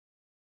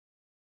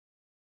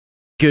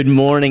Good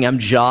morning. I'm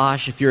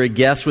Josh. If you're a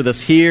guest with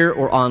us here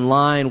or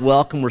online,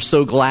 welcome. We're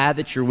so glad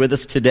that you're with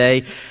us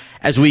today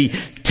as we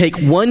take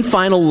one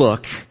final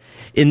look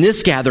in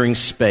this gathering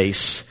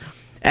space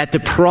at the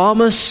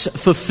promise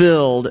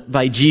fulfilled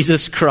by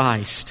Jesus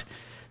Christ,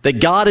 that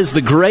God is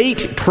the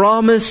great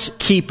promise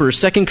keeper.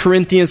 2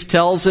 Corinthians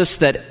tells us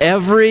that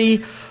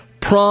every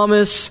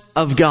promise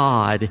of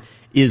God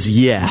is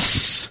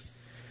yes.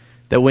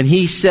 That when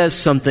He says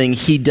something,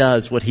 He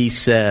does what He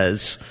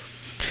says.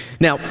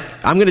 Now,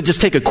 I'm going to just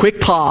take a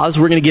quick pause.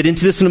 We're going to get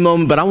into this in a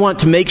moment, but I want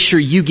to make sure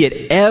you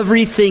get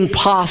everything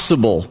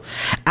possible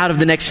out of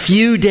the next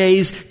few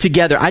days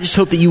together. I just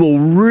hope that you will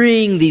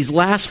wring these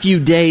last few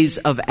days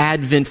of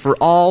Advent for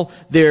all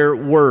they're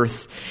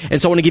worth.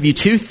 And so I want to give you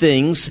two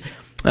things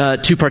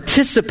to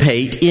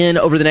participate in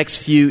over the next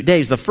few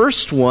days. The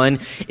first one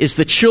is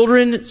the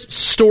Children's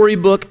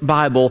Storybook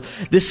Bible.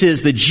 This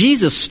is the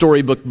Jesus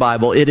Storybook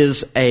Bible. It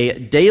is a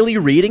daily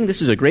reading.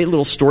 This is a great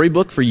little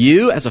storybook for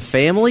you as a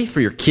family, for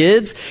your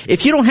kids.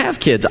 If you don't have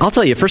kids, I'll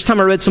tell you, first time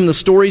I read some of the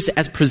stories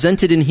as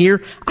presented in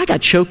here, I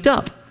got choked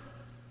up.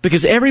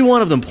 Because every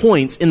one of them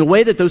points, in the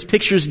way that those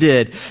pictures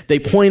did, they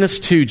point us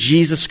to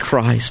Jesus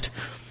Christ.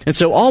 And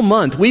so all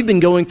month, we've been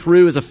going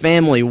through as a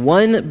family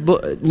one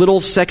little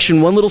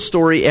section, one little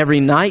story every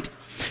night.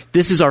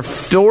 This is our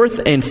fourth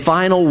and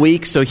final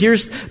week. So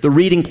here's the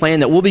reading plan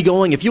that we'll be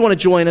going. If you want to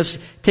join us,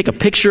 take a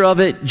picture of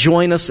it.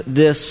 Join us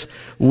this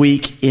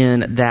week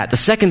in that. The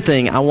second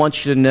thing I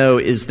want you to know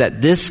is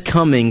that this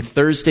coming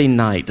Thursday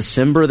night,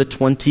 December the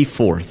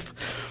 24th,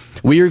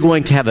 we are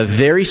going to have a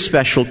very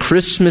special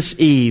Christmas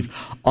Eve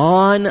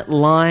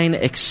online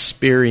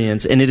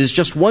experience. And it is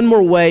just one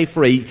more way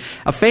for a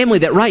family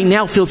that right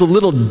now feels a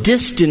little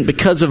distant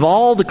because of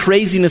all the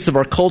craziness of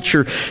our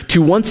culture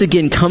to once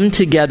again come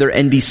together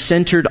and be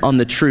centered on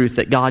the truth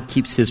that God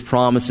keeps His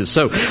promises.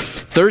 So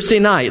Thursday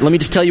night, let me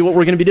just tell you what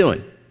we're going to be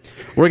doing.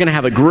 We're going to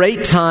have a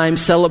great time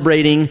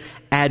celebrating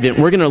Advent.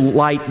 We're going to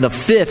light the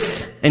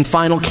fifth and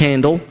final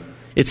candle.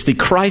 It's the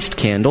Christ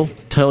candle.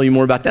 I'll tell you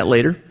more about that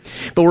later.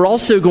 But we're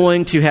also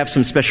going to have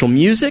some special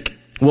music.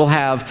 We'll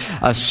have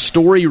a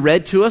story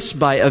read to us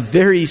by a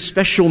very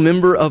special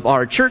member of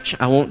our church.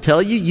 I won't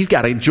tell you. You've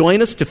got to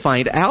join us to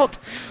find out.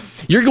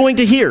 You're going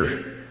to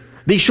hear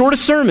the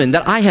shortest sermon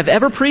that I have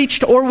ever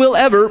preached or will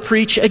ever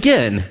preach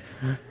again.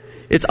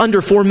 It's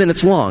under 4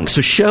 minutes long. So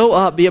show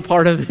up, be a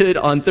part of it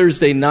on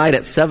Thursday night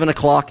at 7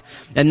 o'clock.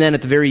 And then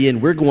at the very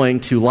end, we're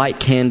going to light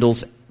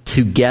candles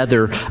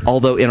together,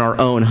 although in our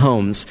own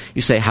homes.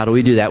 You say, how do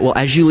we do that? Well,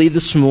 as you leave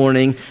this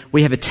morning,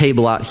 we have a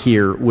table out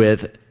here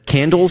with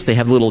candles. They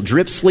have a little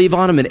drip sleeve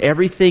on them and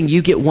everything.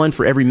 You get one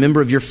for every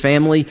member of your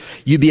family.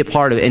 You be a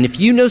part of it. And if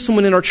you know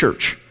someone in our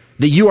church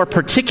that you are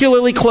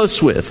particularly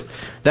close with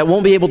that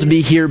won't be able to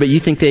be here, but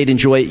you think they'd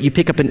enjoy it, you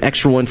pick up an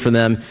extra one for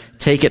them,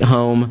 take it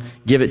home,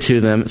 give it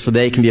to them so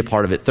they can be a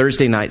part of it.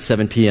 Thursday night,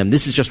 7 p.m.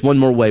 This is just one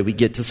more way we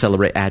get to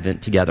celebrate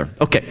Advent together.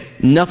 Okay,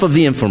 enough of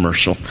the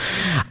infomercial.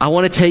 I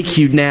want to take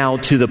you now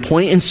to the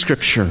point in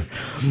Scripture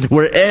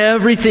where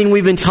everything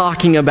we've been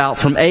talking about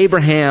from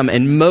Abraham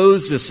and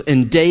Moses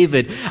and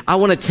David, I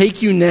want to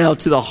take you now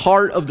to the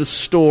heart of the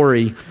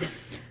story.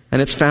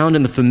 And it's found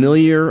in the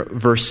familiar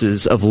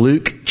verses of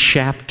Luke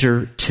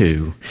chapter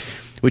 2.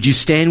 Would you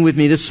stand with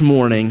me this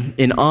morning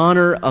in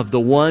honor of the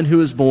one who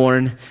is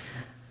born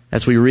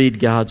as we read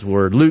God's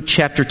word? Luke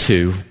chapter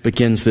 2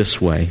 begins this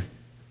way.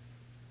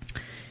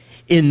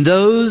 In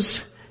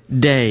those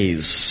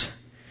days,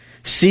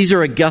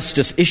 Caesar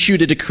Augustus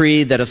issued a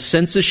decree that a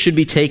census should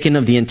be taken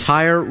of the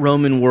entire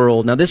Roman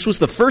world. Now, this was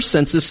the first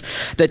census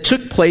that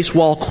took place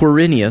while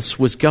Quirinius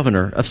was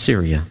governor of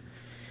Syria.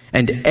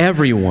 And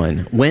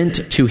everyone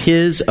went to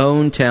his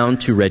own town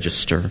to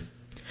register.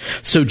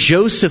 So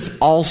Joseph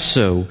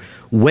also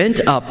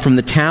went up from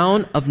the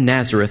town of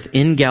Nazareth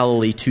in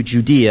Galilee to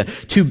Judea,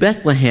 to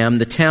Bethlehem,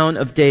 the town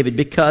of David,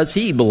 because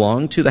he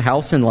belonged to the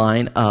house and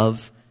line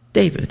of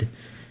David.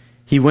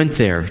 He went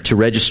there to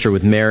register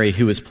with Mary,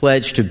 who was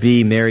pledged to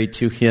be married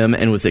to him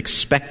and was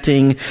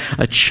expecting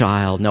a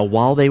child. Now,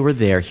 while they were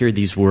there, hear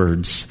these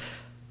words.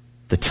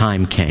 The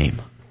time came.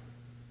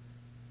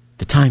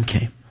 The time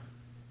came.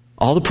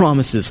 All the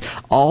promises,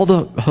 all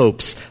the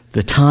hopes,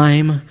 the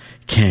time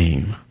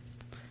came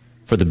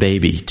for the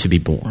baby to be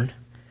born.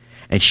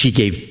 And she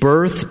gave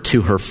birth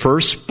to her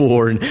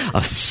firstborn,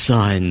 a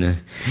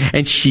son.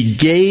 And she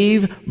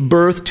gave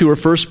birth to her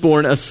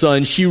firstborn, a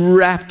son. She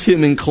wrapped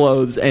him in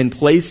clothes and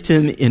placed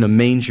him in a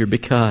manger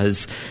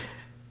because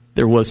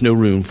there was no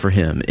room for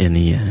him in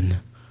the inn.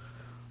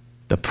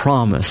 The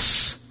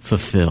promise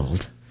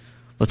fulfilled.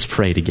 Let's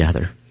pray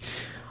together.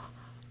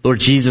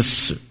 Lord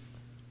Jesus,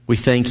 we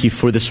thank you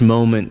for this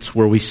moment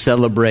where we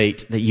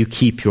celebrate that you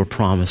keep your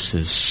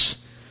promises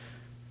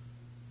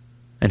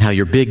and how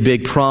your big,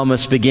 big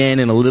promise began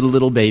in a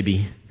little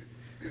baby,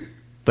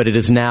 but it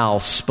is now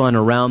spun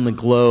around the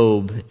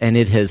globe and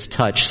it has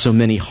touched so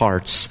many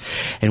hearts.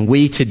 And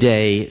we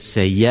today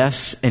say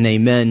yes and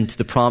amen to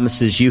the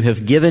promises you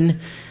have given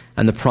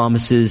and the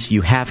promises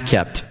you have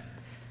kept.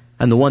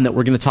 And the one that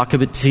we're going to talk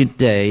about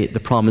today, the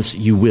promise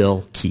you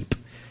will keep.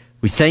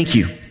 We thank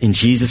you in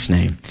Jesus'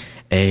 name.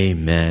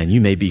 Amen. You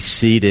may be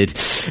seated.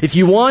 If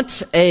you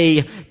want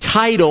a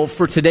title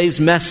for today's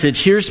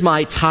message, here's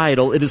my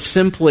title. It is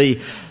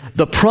simply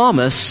The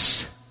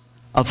Promise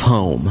of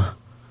Home.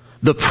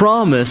 The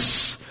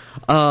Promise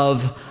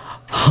of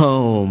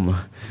Home.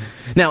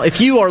 Now,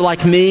 if you are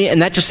like me,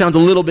 and that just sounds a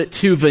little bit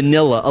too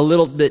vanilla, a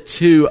little bit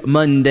too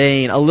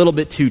mundane, a little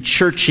bit too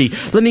churchy,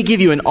 let me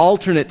give you an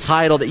alternate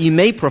title that you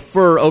may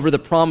prefer over The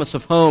Promise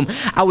of Home.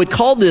 I would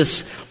call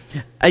this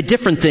a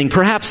different thing.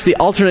 Perhaps the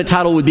alternate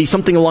title would be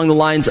something along the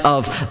lines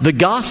of The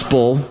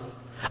Gospel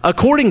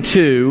According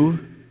to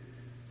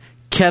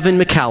Kevin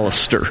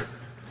McAllister.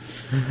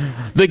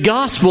 The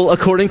Gospel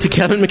According to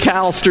Kevin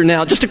McAllister.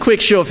 Now, just a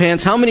quick show of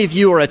hands. How many of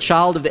you are a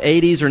child of the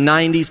 80s or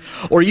 90s,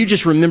 or you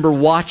just remember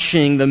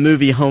watching the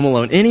movie Home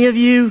Alone? Any of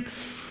you?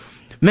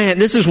 Man,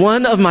 this is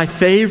one of my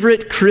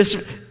favorite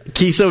Christmas...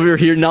 Keith's over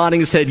here nodding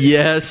his head,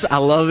 yes, I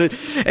love it.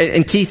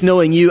 And Keith,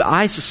 knowing you,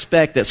 I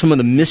suspect that some of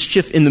the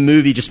mischief in the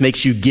movie just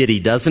makes you giddy,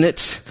 doesn't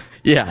it?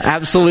 Yeah,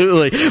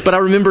 absolutely. But I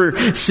remember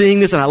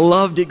seeing this and I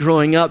loved it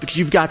growing up because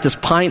you've got this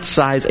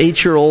pint-sized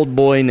 8-year-old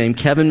boy named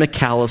Kevin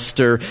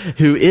McAllister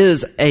who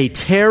is a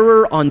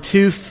terror on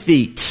 2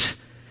 feet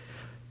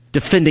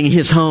defending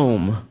his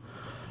home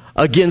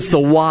against the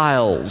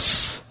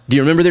wiles. Do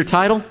you remember their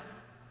title?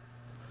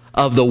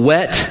 Of the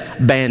Wet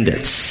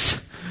Bandits.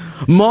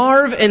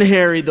 Marv and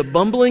Harry, the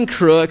bumbling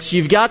crooks.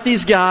 You've got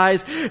these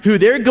guys who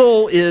their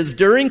goal is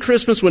during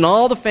Christmas when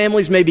all the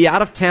families may be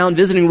out of town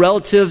visiting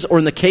relatives, or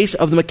in the case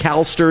of the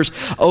McAllisters,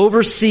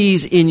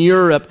 overseas in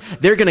Europe,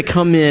 they're going to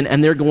come in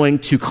and they're going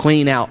to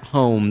clean out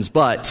homes.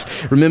 But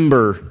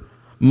remember,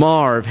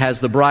 Marv has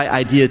the bright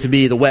idea to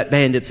be the Wet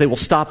Bandits. They will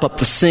stop up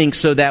the sink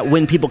so that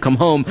when people come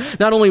home,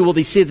 not only will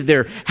they see that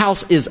their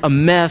house is a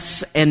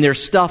mess and their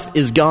stuff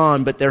is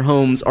gone, but their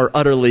homes are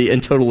utterly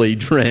and totally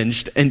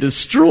drenched and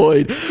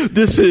destroyed.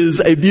 This is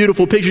a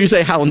beautiful picture. You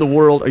say, how in the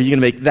world are you going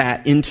to make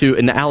that into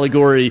an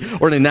allegory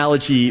or an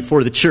analogy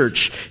for the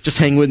church? Just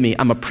hang with me.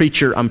 I'm a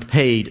preacher. I'm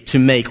paid to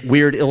make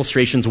weird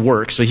illustrations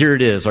work. So here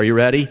it is. Are you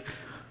ready?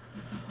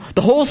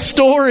 The whole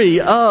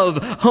story of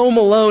Home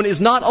Alone is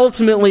not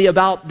ultimately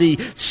about the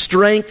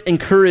strength and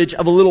courage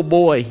of a little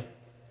boy.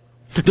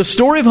 The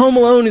story of Home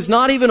Alone is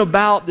not even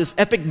about this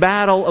epic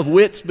battle of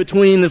wits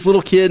between this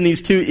little kid and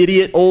these 2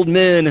 idiot old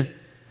men.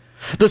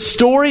 The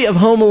story of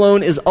Home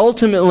Alone is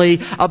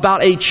ultimately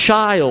about a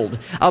child,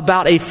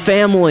 about a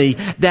family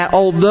that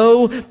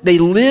although they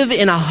live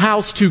in a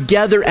house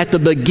together at the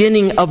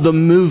beginning of the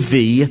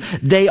movie,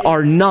 they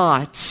are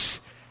not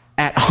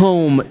at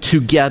home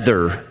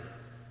together.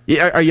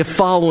 Are you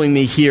following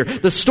me here?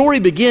 The story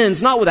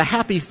begins not with a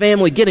happy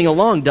family getting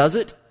along, does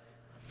it?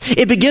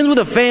 It begins with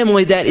a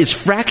family that is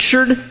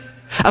fractured,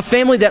 a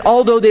family that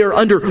although they are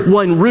under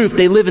one roof,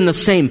 they live in the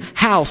same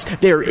house,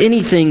 they are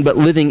anything but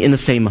living in the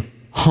same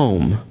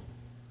home.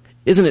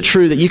 Isn't it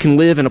true that you can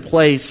live in a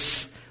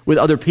place with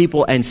other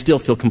people and still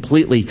feel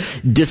completely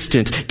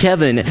distant?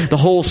 Kevin, the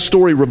whole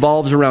story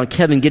revolves around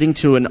Kevin getting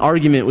to an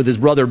argument with his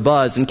brother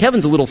Buzz, and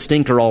Kevin's a little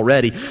stinker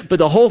already, but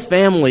the whole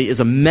family is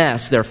a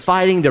mess. They're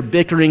fighting, they're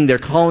bickering, they're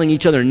calling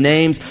each other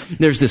names.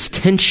 There's this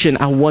tension.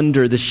 I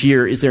wonder this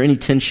year, is there any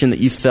tension that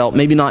you felt,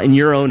 maybe not in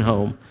your own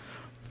home,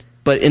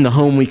 but in the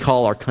home we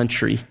call our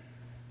country,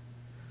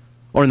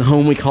 or in the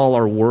home we call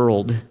our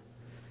world?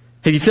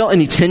 Have you felt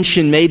any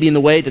tension maybe in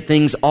the way that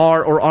things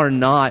are or are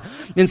not?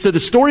 And so the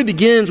story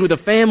begins with a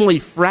family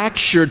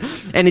fractured,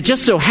 and it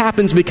just so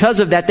happens because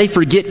of that, they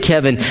forget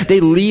Kevin.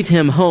 They leave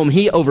him home.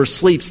 He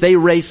oversleeps. They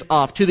race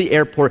off to the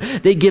airport.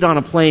 They get on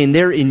a plane.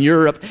 They're in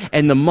Europe,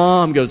 and the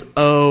mom goes,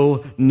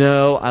 oh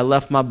no, I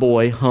left my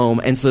boy home.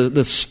 And so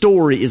the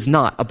story is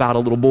not about a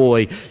little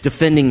boy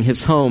defending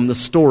his home. The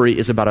story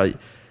is about a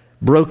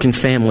broken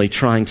family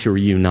trying to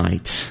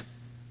reunite.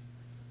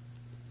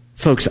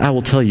 Folks, I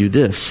will tell you,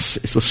 this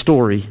is the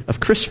story of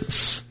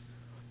Christmas.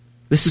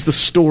 This is the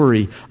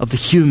story of the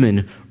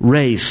human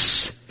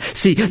race.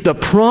 See, the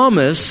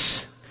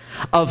promise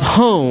of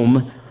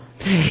home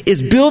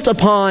is built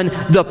upon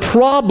the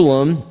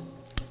problem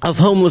of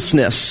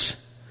homelessness.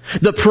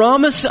 The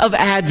promise of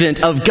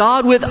Advent, of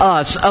God with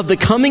us, of the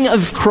coming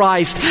of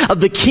Christ, of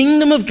the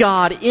kingdom of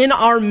God in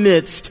our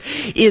midst,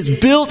 is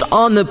built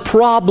on the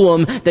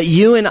problem that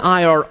you and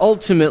I are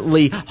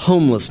ultimately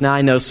homeless. Now,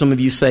 I know some of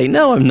you say,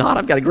 no, I'm not.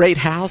 I've got a great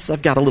house.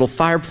 I've got a little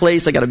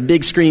fireplace. I've got a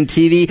big screen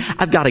TV.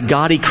 I've got a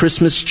gaudy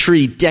Christmas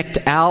tree decked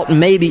out.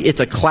 Maybe it's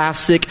a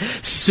classic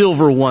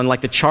silver one, like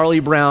the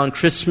Charlie Brown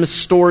Christmas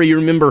story. You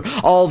remember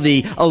all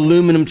the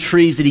aluminum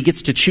trees that he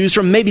gets to choose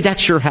from. Maybe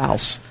that's your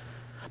house.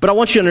 But I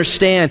want you to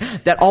understand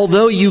that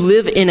although you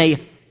live in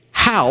a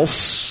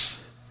house,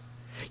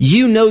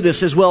 you know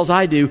this as well as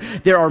I do,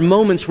 there are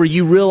moments where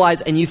you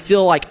realize and you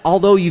feel like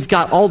although you've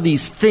got all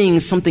these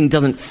things, something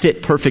doesn't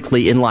fit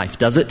perfectly in life,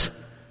 does it?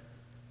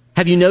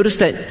 Have you noticed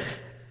that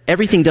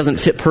everything doesn't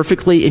fit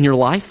perfectly in your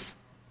life?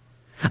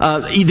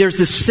 There's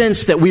this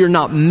sense that we are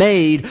not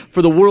made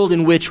for the world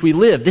in which we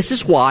live. This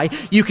is why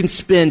you can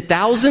spend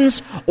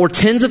thousands or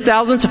tens of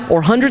thousands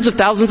or hundreds of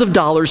thousands of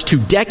dollars to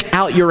deck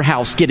out your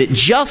house, get it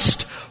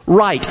just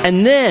right.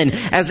 And then,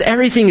 as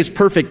everything is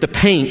perfect, the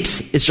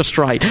paint is just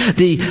right.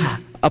 The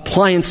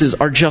appliances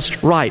are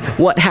just right.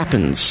 What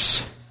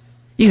happens?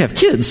 You have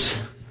kids.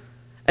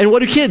 And what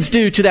do kids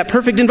do to that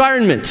perfect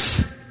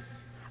environment?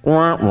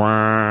 Wah,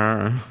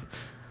 wah.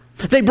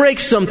 They break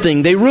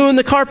something, they ruin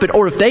the carpet,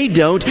 or if they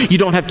don't, you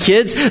don't have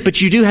kids,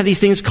 but you do have these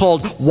things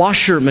called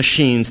washer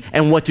machines.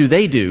 And what do?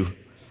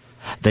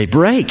 They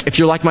break. If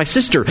you're like my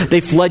sister,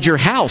 they flood your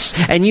house,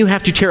 and you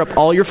have to tear up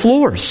all your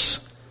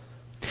floors.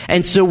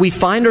 And so we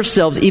find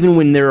ourselves, even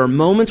when there are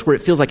moments where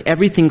it feels like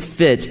everything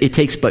fits, it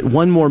takes but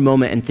one more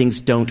moment and things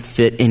don't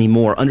fit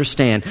anymore.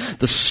 Understand,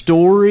 the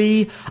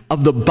story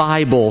of the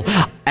Bible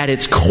at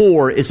its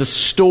core is a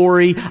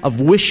story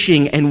of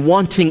wishing and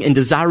wanting and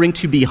desiring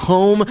to be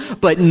home,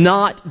 but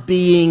not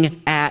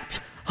being at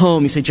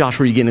home. You say, Josh,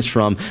 where are you getting this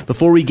from?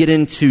 Before we get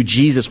into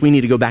Jesus, we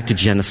need to go back to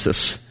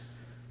Genesis.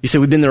 You say,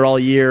 we've been there all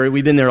year,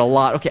 we've been there a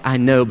lot. Okay, I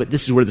know, but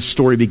this is where the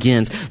story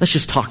begins. Let's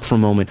just talk for a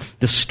moment.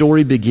 The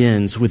story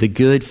begins with a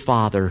good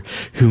father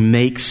who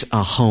makes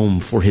a home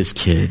for his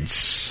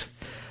kids.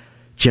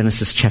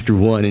 Genesis chapter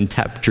 1 and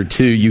chapter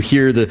 2, you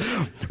hear the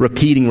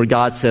repeating where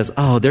God says,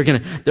 oh, they're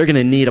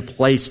gonna need a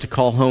place to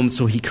call home,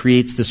 so he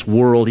creates this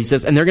world. He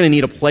says, and they're gonna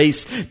need a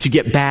place to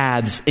get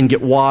baths and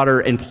get water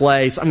and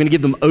play. So I'm gonna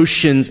give them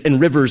oceans and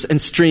rivers and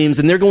streams,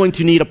 and they're going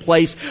to need a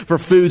place for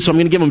food, so I'm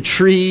gonna give them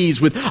trees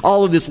with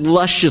all of this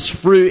luscious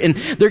fruit, and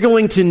they're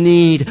going to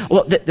need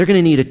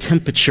a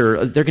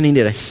temperature, they're gonna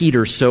need a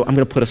heater, so I'm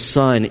gonna put a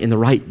sun in the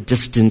right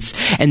distance.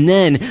 And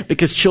then,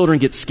 because children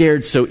get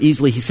scared so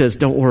easily, he says,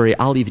 don't worry,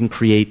 I'll even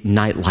create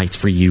night lights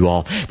for you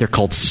all. They're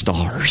called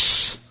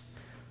stars.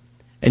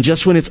 And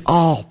just when it's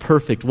all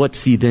perfect,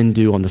 what's he then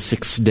do on the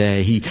sixth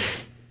day?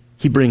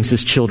 He brings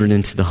his children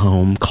into the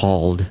home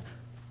called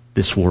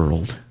this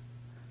world.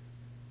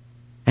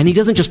 And he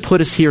doesn't just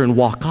put us here and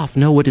walk off.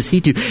 No, what does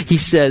he do? He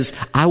says,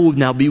 I will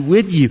now be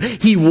with you.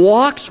 He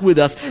walks with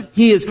us.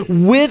 He is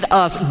with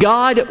us.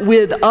 God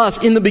with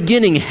us. In the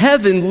beginning,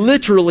 heaven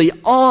literally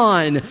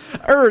on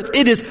earth.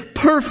 It is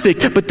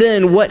perfect. But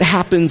then what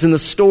happens in the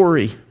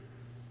story?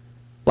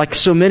 Like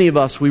so many of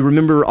us, we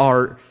remember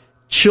our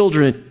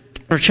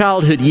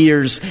childhood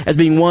years as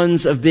being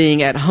ones of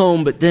being at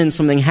home, but then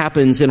something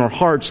happens in our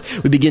hearts.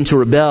 We begin to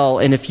rebel.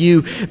 And if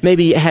you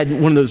maybe had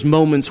one of those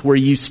moments where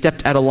you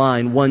stepped out of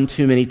line one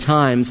too many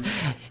times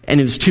and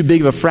it was too big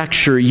of a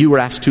fracture, you were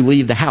asked to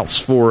leave the house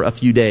for a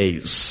few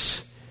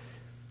days.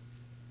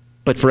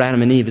 But for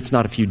Adam and Eve, it's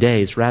not a few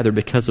days. Rather,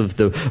 because of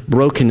the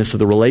brokenness of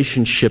the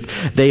relationship,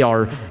 they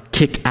are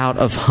kicked out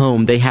of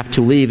home. They have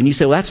to leave. And you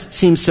say, well, that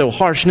seems so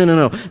harsh.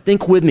 No.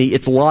 Think with me.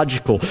 It's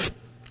logical.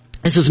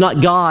 This is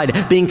not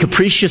God being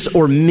capricious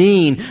or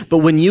mean, but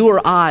when you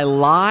or I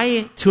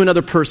lie to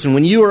another person,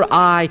 when you or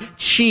I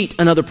cheat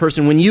another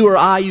person, when you or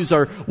I use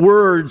our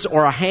words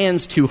or our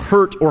hands to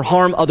hurt or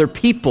harm other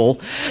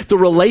people, the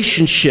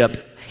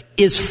relationship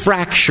is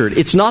fractured.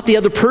 It's not the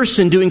other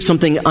person doing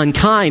something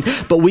unkind,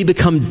 but we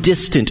become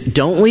distant,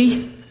 don't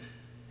we?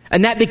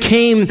 And that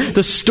became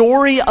the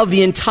story of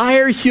the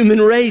entire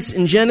human race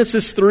in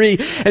Genesis 3.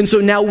 And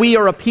so now we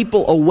are a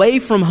people away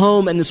from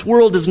home, and this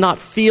world does not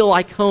feel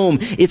like home.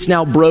 It's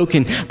now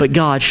broken. But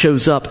God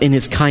shows up in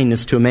his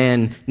kindness to a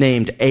man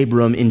named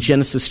Abram in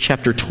Genesis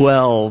chapter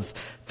 12,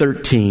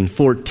 13,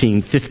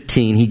 14,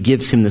 15. He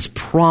gives him this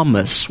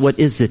promise. What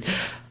is it?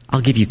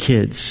 I'll give you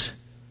kids.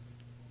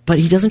 But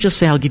he doesn't just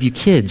say, I'll give you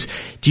kids.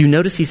 Do you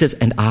notice he says,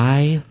 and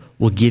I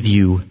will give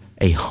you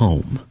a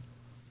home.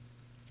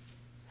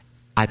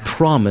 I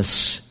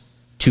promise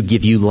to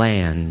give you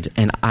land,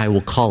 and I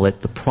will call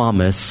it the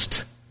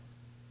promised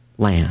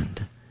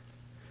land.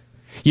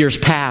 Years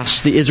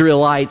pass, the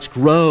Israelites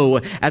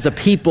grow as a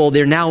people.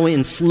 They're now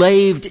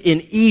enslaved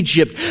in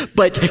Egypt,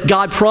 but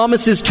God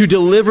promises to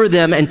deliver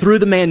them, and through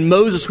the man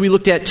Moses we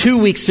looked at 2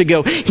 weeks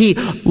ago, he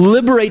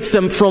liberates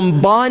them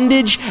from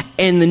bondage.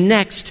 And the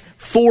next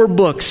 4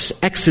 books,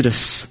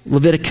 Exodus,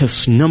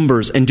 Leviticus,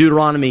 Numbers, and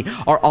Deuteronomy,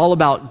 are all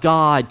about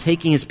God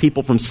taking his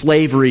people from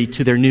slavery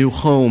to their new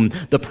home,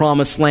 the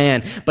promised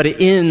land. But it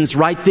ends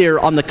right there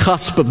on the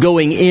cusp of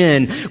going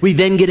in. We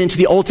then get into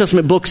the Old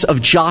Testament books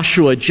of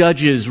Joshua,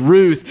 Judges,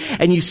 Ruth,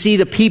 and you see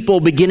the people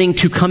beginning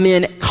to come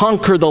in,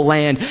 conquer the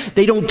land.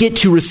 They don't get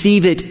to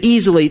receive it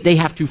easily. They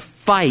have to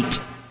fight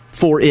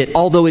for it.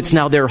 Although it's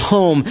now their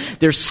home,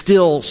 they're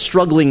still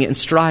struggling and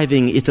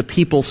striving. It's a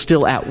people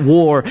still at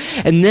war.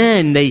 And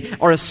then they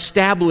are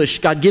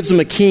established. God gives them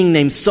a king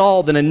named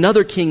Saul, then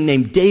another king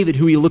named David,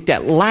 who we looked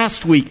at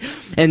last week.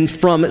 And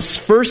from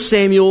 1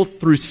 Samuel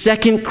through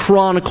 2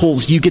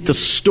 Chronicles, you get the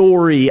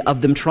story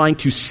of them trying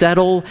to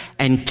settle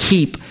and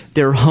keep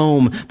their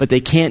home. But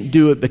they can't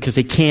do it because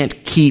they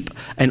can't keep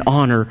and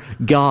honor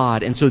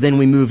God. And so then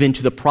we move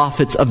into the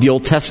prophets of the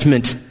Old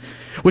Testament,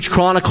 which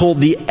chronicle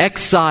the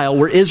exile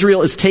where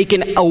Israel is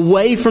taken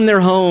away from their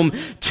home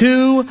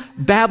to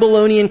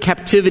Babylonian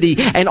captivity.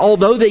 And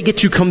although they get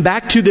to come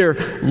back to their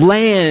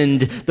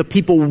land, the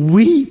people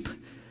weep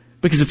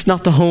because it's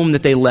not the home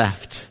that they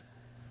left.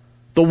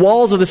 The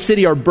walls of the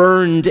city are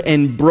burned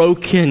and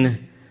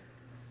broken.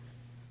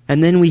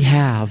 And then we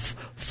have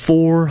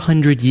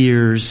 400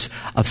 years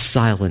of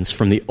silence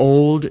from the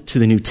Old to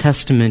the New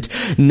Testament,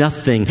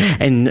 nothing.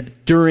 And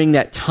during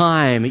that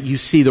time, you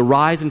see the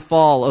rise and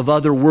fall of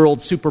other world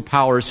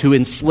superpowers who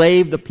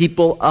enslave the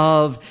people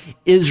of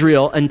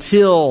Israel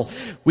until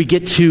we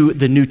get to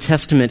the New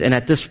Testament. And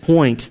at this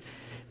point,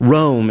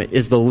 Rome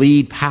is the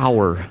lead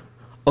power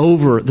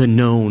over the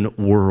known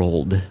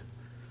world.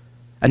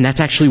 And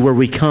that's actually where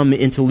we come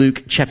into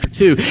Luke chapter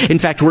 2. In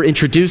fact, we're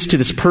introduced to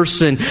this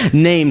person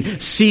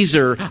named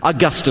Caesar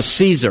Augustus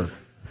Caesar.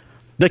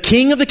 The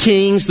king of the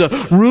kings, the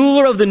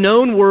ruler of the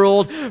known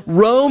world,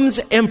 Rome's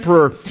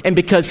emperor. And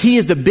because he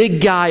is the big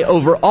guy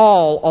over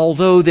all,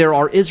 although there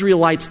are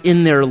Israelites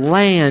in their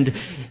land,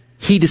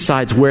 he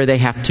decides where they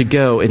have to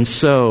go. And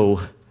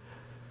so,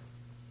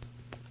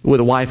 with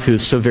a wife who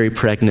is so very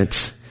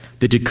pregnant,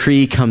 the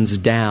decree comes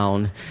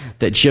down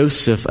that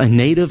Joseph, a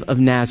native of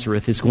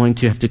Nazareth, is going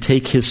to have to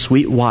take his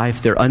sweet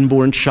wife, their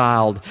unborn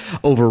child,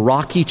 over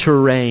rocky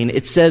terrain.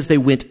 It says they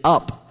went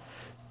up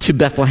to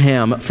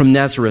Bethlehem from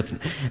Nazareth.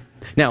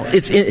 Now,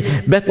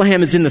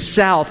 Bethlehem is in the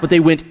south, but they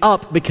went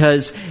up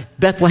because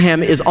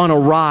Bethlehem is on a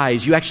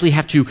rise. You actually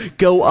have to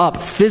go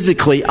up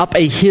physically, up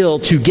a hill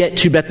to get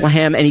to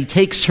Bethlehem, and he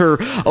takes her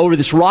over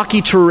this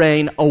rocky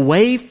terrain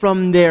away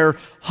from their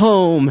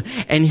home,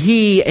 and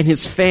he and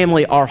his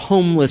family are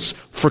homeless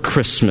for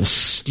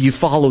Christmas. Do you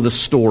follow the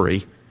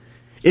story?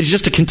 It is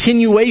just a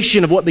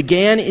continuation of what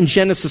began in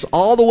Genesis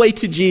all the way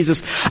to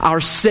Jesus.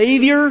 Our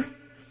Savior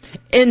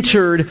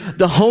entered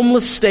the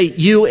homeless state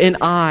you and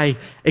I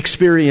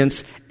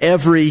experience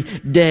every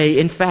day.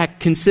 In fact,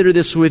 consider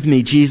this with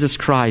me. Jesus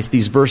Christ,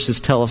 these verses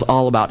tell us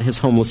all about his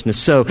homelessness.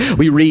 So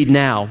we read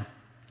now.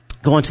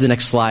 Go on to the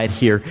next slide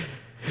here.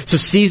 So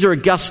Caesar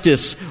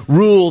Augustus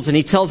rules, and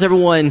he tells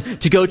everyone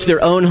to go to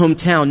their own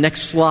hometown.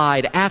 Next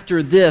slide.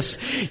 After this,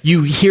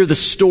 you hear the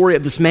story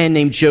of this man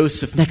named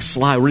Joseph. Next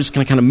slide. We're just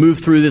going to kind of move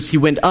through this. He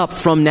went up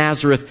from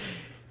Nazareth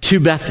to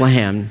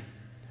Bethlehem,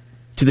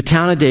 to the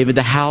town of David,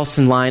 the house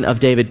and line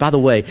of David. By the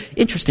way,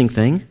 interesting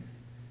thing,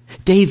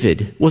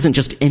 David wasn't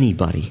just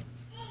anybody.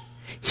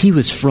 He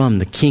was from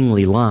the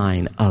kingly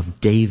line of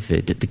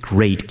David, the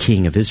great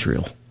king of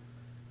Israel.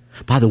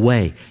 By the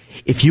way,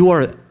 if you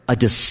are a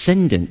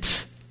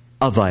descendant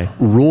of a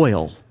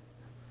royal,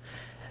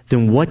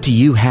 then what do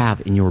you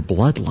have in your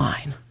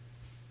bloodline?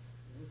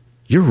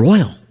 You're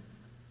royal.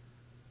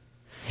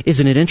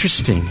 Isn't it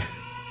interesting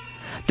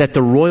that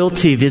the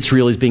royalty of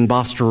Israel is being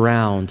bossed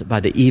around by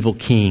the evil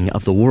king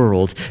of the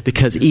world,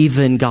 because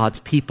even God's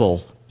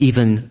people,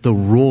 even the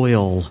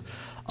royal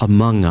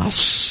among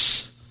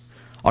us,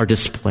 are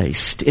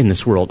displaced in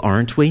this world,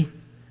 aren't we?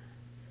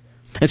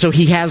 And so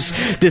he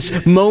has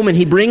this moment.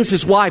 He brings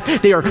his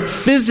wife. They are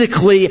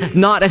physically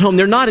not at home.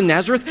 They're not in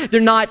Nazareth.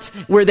 They're not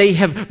where they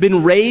have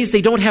been raised.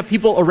 They don't have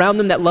people around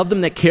them that love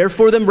them, that care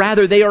for them.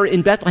 Rather, they are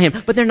in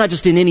Bethlehem. But they're not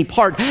just in any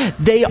part.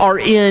 They are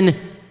in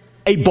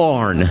a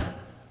barn.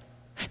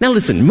 Now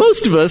listen,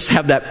 most of us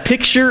have that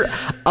picture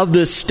of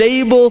the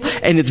stable,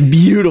 and it's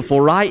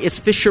beautiful, right? It's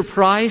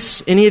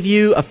Fisher-Price. Any of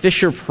you a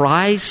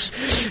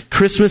Fisher-Price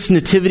Christmas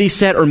nativity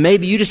set? Or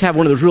maybe you just have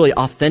one of those really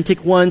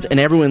authentic ones,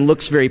 and everyone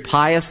looks very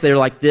pious. They're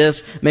like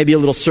this, maybe a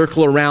little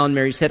circle around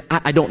Mary's head.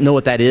 I don't know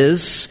what that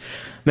is.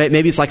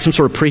 Maybe it's like some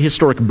sort of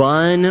prehistoric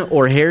bun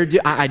or hairdo.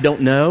 I don't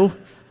know.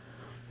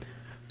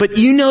 But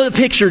you know the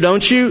picture,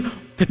 don't you?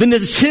 The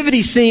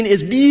nativity scene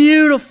is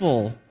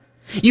beautiful.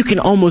 You can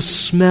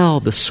almost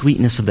smell the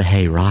sweetness of the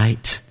hay,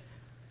 right?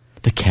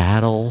 The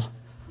cattle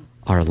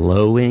are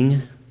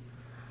lowing.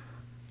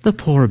 The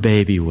poor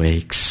baby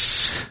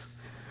wakes.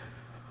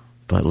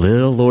 But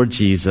little Lord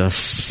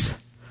Jesus,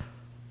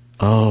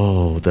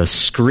 oh, the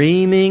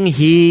screaming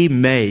he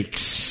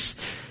makes.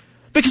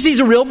 Because he's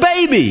a real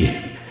baby.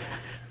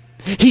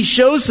 He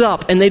shows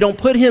up, and they don't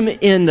put him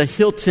in the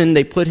Hilton,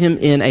 they put him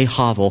in a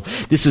hovel.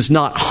 This is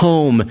not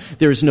home.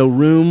 There is no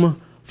room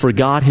for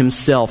God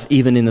himself,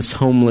 even in this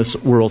homeless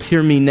world.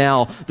 Hear me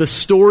now. The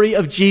story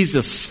of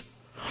Jesus,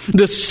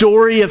 the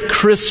story of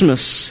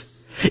Christmas,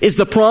 is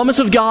the promise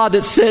of God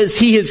that says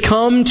he has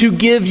come to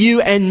give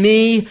you and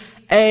me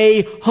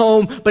a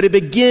home. But it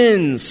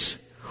begins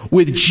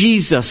with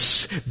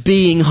Jesus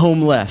being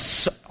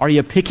homeless. Are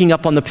you picking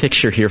up on the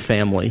picture here,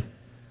 family?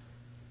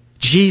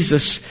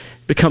 Jesus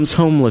becomes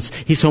homeless.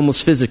 He's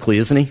homeless physically,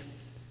 isn't he?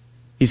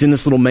 He's in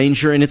this little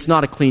manger, and it's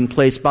not a clean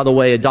place. By the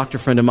way, a doctor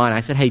friend of mine, I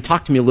said, hey,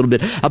 talk to me a little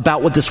bit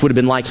about what this would have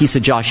been like. He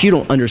said, Josh, you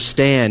don't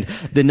understand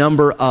the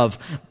number of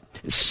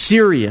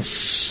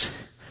serious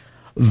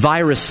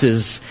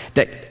viruses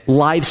that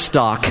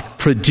livestock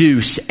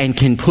produce and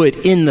can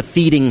put in the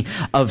feeding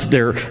of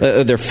their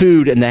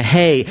food and the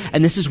hay.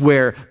 And this is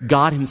where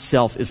God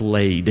himself is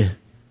laid,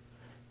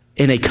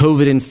 in a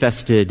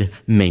COVID-infested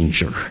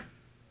manger.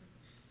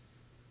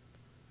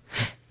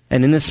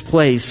 And in this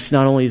place,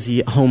 not only is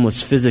he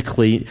homeless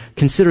physically,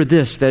 consider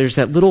this, there's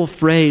that little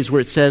phrase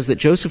where it says that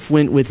Joseph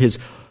went with his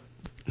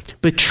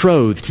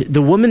betrothed,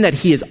 the woman that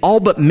he is all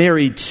but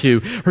married to.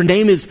 Her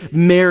name is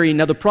Mary.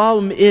 Now the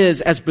problem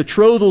is, as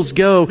betrothals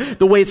go,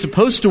 the way it's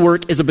supposed to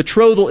work is a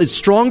betrothal is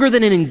stronger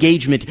than an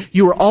engagement.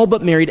 You are all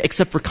but married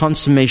except for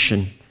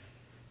consummation.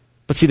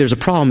 But see, there's a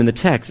problem in the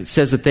text. It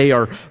says that they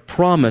are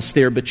promised,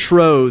 they are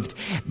betrothed,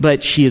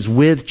 but she is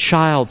with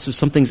child, so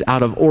something's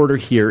out of order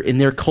here. In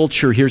their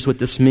culture, here's what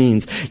this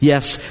means.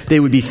 Yes,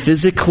 they would be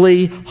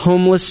physically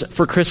homeless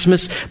for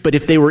Christmas, but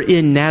if they were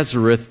in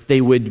Nazareth,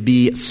 they would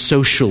be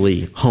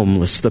socially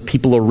homeless. The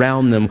people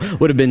around them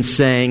would have been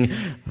saying,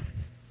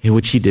 hey,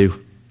 what'd she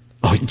do?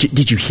 Oh,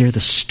 did you hear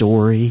the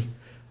story?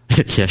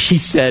 Yeah, she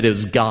said it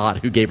was God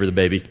who gave her the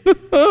baby.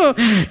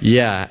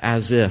 Yeah,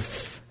 as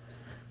if.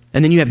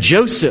 And then you have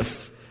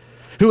Joseph,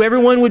 who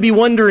everyone would be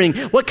wondering,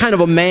 what kind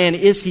of a man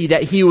is he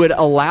that he would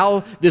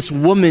allow this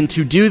woman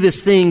to do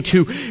this thing,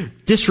 to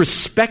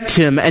disrespect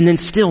him and then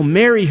still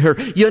marry her?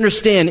 You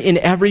understand, in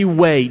every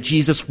way,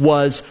 Jesus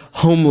was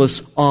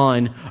homeless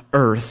on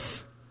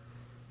earth.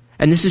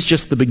 And this is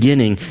just the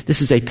beginning.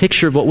 This is a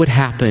picture of what would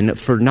happen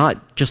for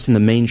not just in the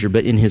manger,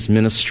 but in his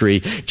ministry.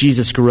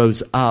 Jesus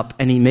grows up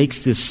and he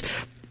makes this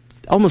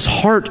almost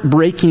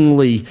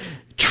heartbreakingly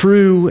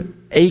true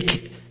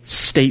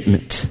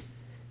statement.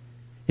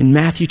 In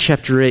Matthew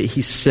chapter 8,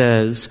 he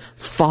says,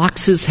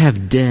 foxes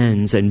have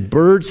dens and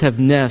birds have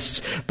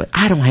nests, but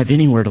I don't have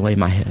anywhere to lay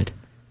my head.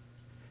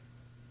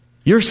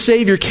 Your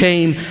Savior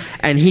came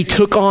and he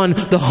took on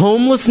the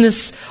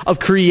homelessness of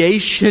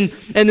creation,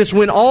 and this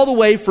went all the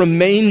way from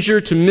manger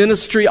to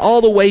ministry,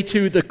 all the way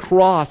to the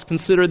cross.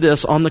 Consider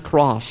this, on the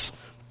cross.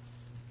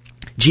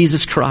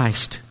 Jesus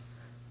Christ,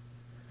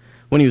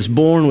 when he was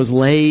born, was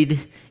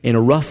laid in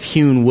a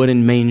rough-hewn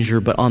wooden manger,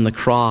 but on the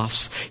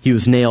cross, he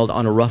was nailed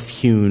on a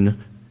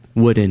rough-hewn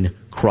wooden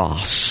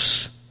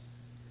cross.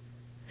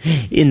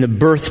 In the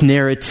birth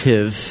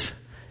narrative,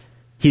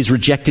 he's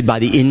rejected by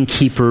the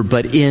innkeeper,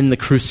 but in the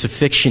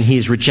crucifixion, he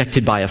is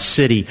rejected by a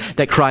city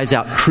that cries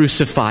out,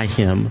 crucify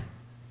him.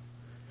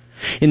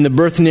 In the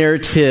birth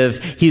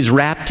narrative, he's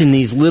wrapped in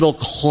these little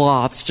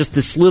cloths, just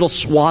this little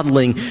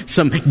swaddling,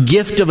 some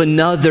gift of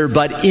another,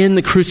 but in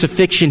the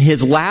crucifixion,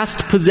 his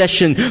last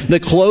possession, the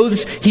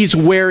clothes he's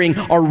wearing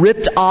are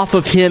ripped off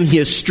of him. He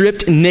is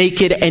stripped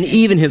naked, and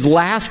even his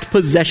last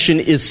possession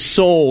is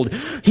sold.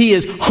 He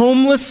is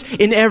homeless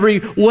in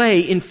every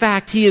way. In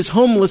fact, he is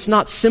homeless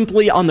not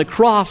simply on the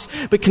cross,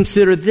 but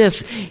consider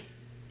this.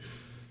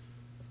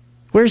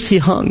 Where's he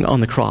hung on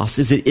the cross?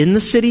 Is it in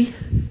the city?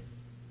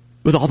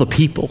 With all the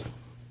people.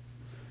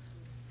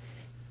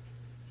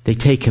 They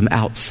take him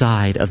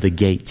outside of the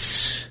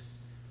gates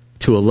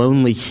to a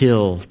lonely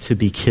hill to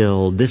be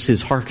killed. This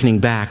is hearkening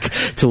back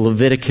to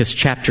Leviticus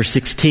chapter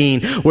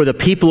 16, where the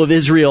people of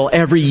Israel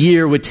every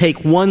year would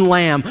take one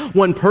lamb,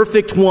 one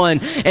perfect one,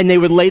 and they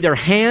would lay their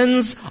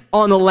hands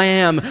on the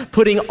lamb,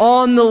 putting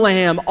on the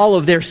lamb all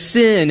of their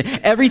sin,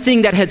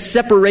 everything that had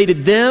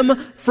separated them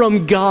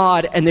from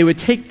God, and they would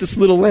take this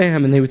little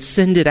lamb and they would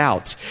send it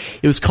out.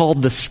 It was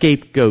called the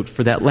scapegoat,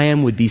 for that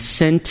lamb would be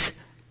sent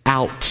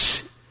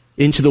out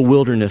into the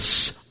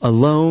wilderness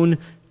alone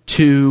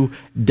to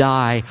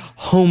die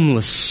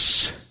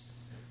homeless.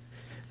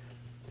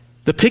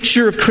 The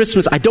picture of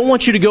Christmas, I don't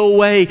want you to go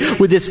away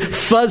with this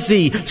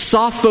fuzzy,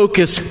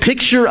 soft-focus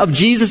picture of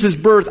Jesus'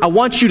 birth. I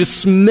want you to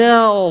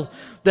smell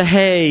the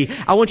hay.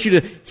 I want you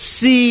to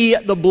see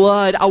the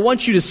blood. I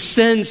want you to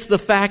sense the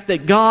fact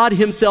that God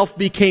himself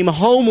became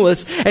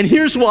homeless. And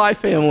here's why,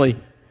 family.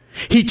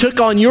 He took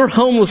on your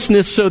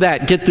homelessness so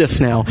that, get this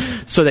now,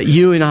 so that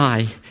you and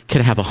I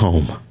could have a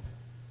home.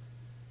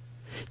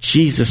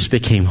 Jesus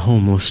became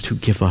homeless to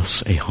give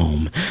us a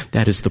home.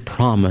 That is the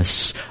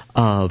promise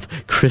of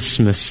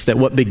Christmas, that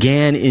what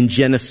began in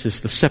Genesis,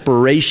 the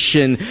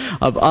separation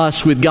of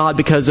us with God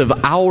because of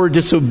our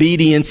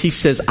disobedience, he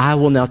says, I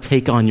will now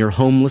take on your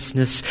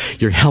homelessness,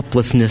 your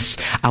helplessness.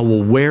 I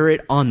will wear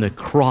it on the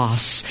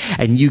cross,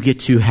 and you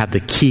get to have the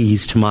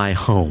keys to my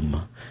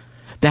home.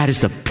 That is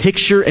the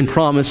picture and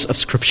promise of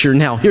Scripture.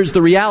 Now, here's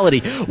the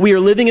reality. We are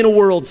living in a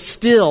world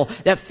still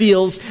that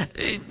feels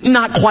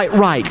not quite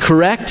right,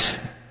 correct?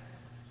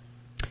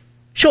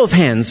 Show of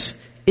hands,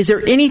 is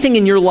there anything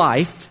in your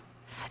life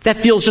that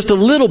feels just a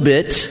little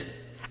bit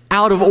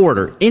out of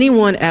order?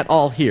 Anyone at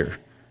all here?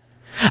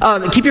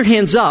 Keep your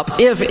hands up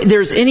if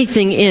there's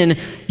anything in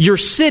your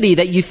city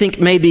that you think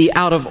may be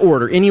out of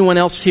order. Anyone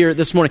else here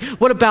this morning?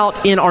 What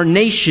about in our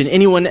nation?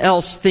 Anyone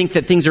else think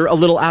that things are a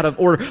little out of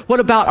order? What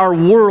about our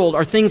world?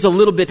 Are things a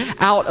little bit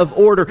out of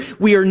order?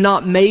 We are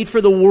not made for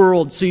the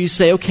world. So you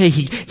say, okay,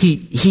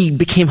 he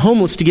became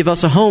homeless to give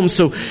us a home.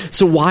 So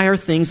why are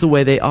things the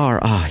way they are?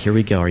 Here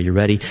we go. Are you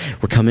ready?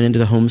 We're coming into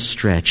the home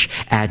stretch.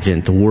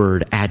 Advent, the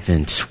word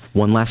Advent.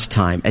 One last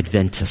time.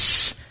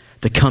 Adventus.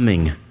 The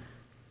coming.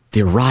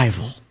 The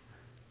arrival.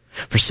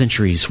 For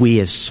centuries, we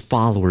as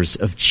followers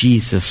of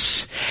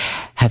Jesus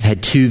have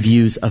had two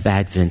views of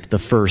Advent. The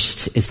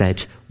first is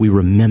that we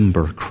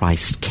remember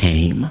Christ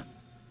came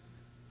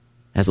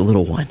as a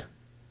little one.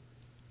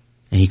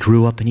 and he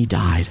grew up and he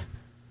died.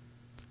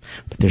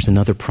 But there's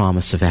another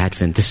promise of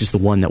Advent. This is the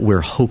one that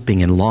we're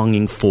hoping and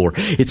longing for.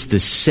 It's the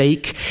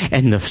sake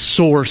and the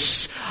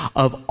source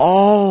of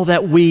all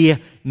that we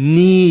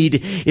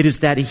need. It is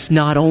that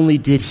not only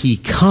did he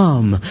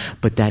come,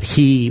 but that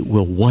he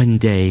will one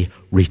day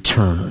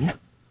return.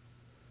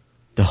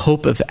 The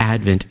hope of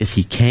Advent is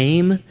he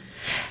came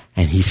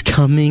and he's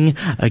coming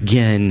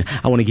again.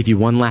 I want to give you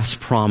one last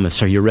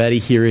promise. Are you ready?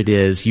 Here it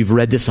is. You've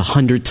read this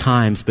 100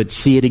 times, but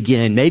see it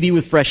again, maybe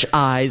with fresh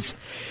eyes.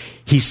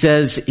 He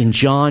says in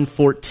John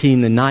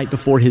 14, the night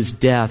before his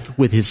death,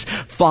 with his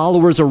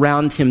followers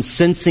around him,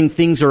 sensing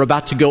things are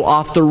about to go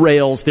off the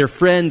rails, their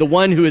friend, the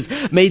one who has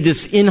made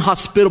this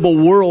inhospitable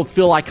world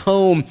feel like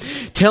home,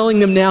 telling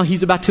them now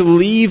he's about to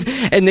leave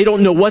and they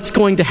don't know what's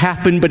going to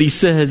happen, but he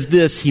says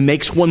this, he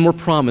makes one more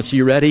promise. Are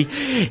you ready?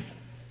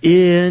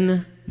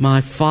 In my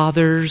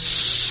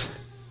Father's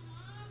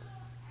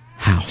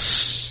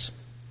house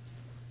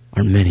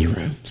are many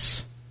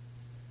rooms.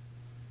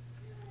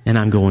 And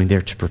I'm going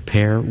there to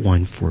prepare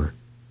one for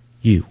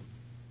you.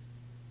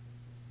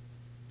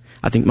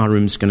 I think my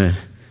room's going to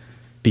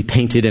be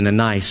painted in a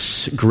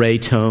nice gray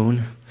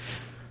tone.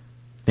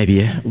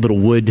 Maybe a little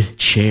wood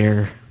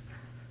chair.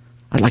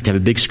 I'd like to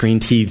have a big screen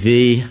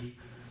TV.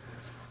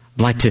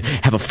 I'd like to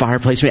have a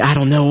fireplace. I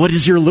don't know. What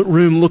does your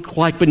room look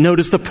like? But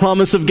notice the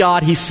promise of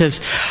God. He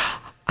says,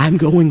 I'm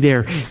going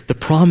there. The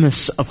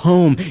promise of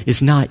home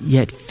is not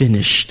yet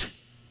finished.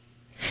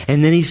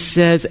 And then he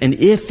says, and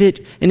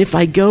if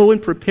I go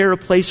and prepare a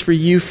place for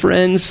you,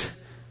 friends,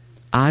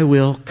 I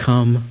will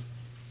come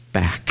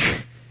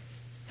back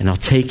and I'll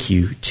take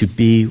you to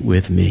be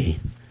with me,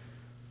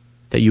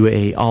 that you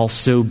may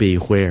also be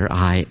where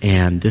I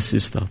am. This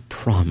is the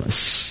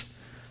promise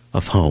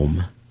of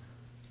home.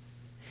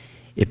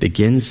 It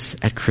begins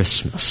at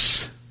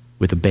Christmas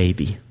with a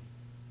baby,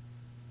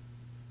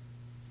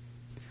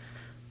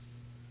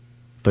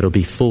 but it'll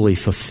be fully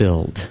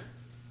fulfilled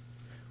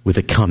with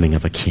the coming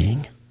of a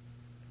king.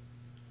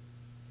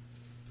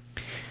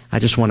 I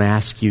just want to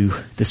ask you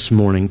this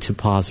morning to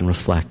pause and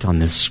reflect on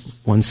this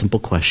one simple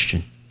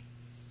question.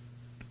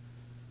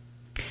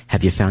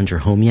 Have you found your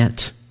home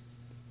yet?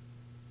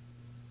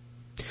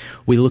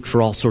 We look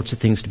for all sorts of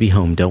things to be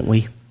home, don't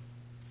we?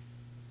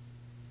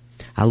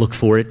 I look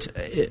for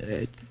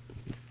it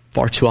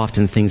far too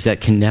often, things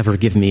that can never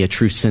give me a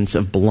true sense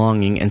of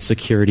belonging and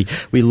security.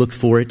 We look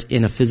for it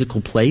in a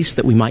physical place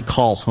that we might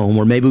call home,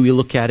 or maybe we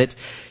look at it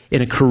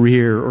in a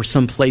career or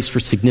some place for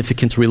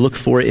significance. We look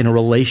for it in a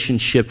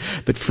relationship.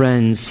 But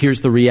friends,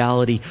 here's the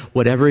reality.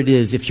 Whatever it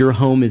is, if your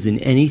home is in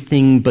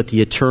anything but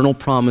the eternal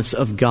promise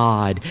of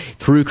God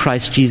through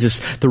Christ Jesus,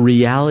 the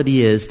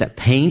reality is that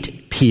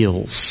paint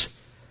peels,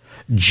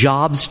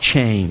 jobs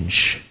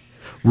change,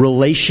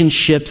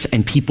 relationships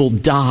and people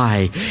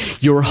die.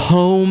 Your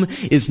home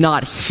is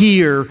not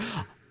here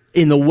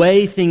in the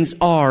way things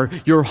are.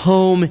 Your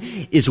home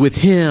is with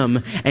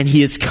Him, and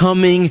He is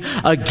coming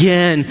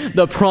again.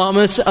 The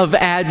promise of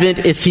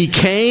Advent is He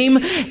came,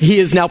 He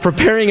is now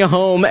preparing a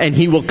home, and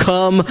He will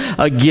come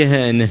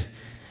again.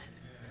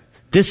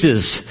 This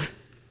is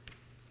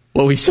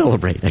what we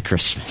celebrate at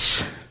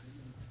Christmas.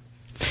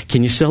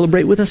 Can you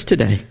celebrate with us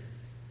today?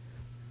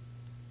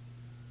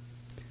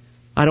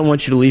 I don't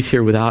want you to leave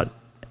here without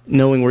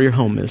knowing where your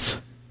home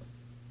is.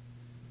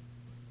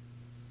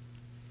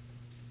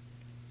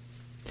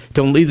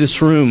 Don't leave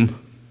this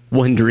room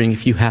wondering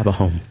if you have a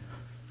home.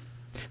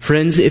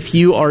 Friends, if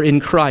you are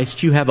in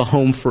Christ, you have a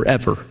home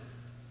forever.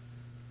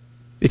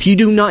 If you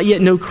do not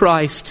yet know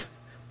Christ,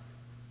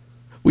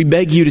 we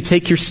beg you to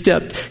take your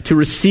step to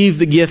receive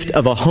the gift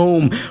of a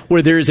home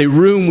where there is a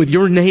room with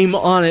your name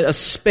on it, a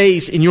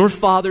space in your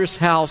Father's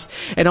house.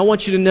 And I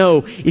want you to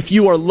know, if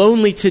you are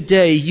lonely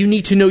today, you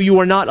need to know you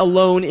are not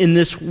alone in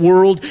this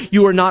world.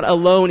 You are not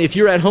alone. If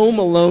you're at home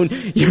alone,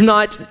 you're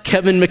not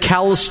Kevin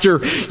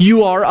McAllister.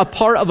 You are a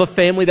part of a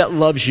family that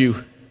loves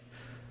you.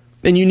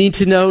 And you need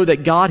to know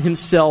that God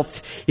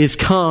Himself is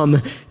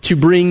come to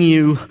bring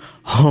you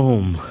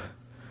home.